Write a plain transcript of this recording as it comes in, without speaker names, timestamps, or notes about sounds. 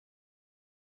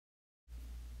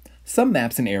Some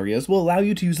maps and areas will allow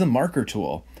you to use the marker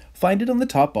tool. Find it on the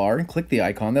top bar and click the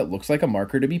icon that looks like a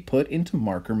marker to be put into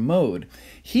marker mode.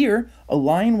 Here, a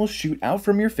line will shoot out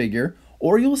from your figure,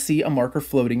 or you'll see a marker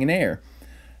floating in air.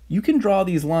 You can draw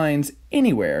these lines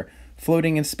anywhere,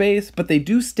 floating in space, but they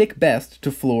do stick best to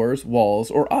floors,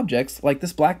 walls, or objects like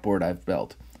this blackboard I've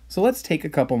built. So let's take a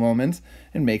couple moments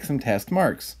and make some test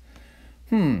marks.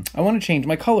 I want to change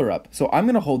my color up, so I'm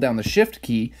going to hold down the Shift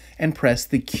key and press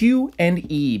the Q and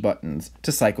E buttons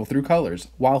to cycle through colors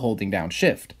while holding down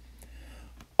Shift.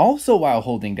 Also while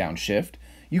holding down Shift,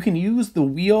 you can use the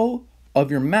wheel of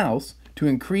your mouse to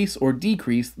increase or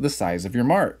decrease the size of your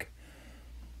mark.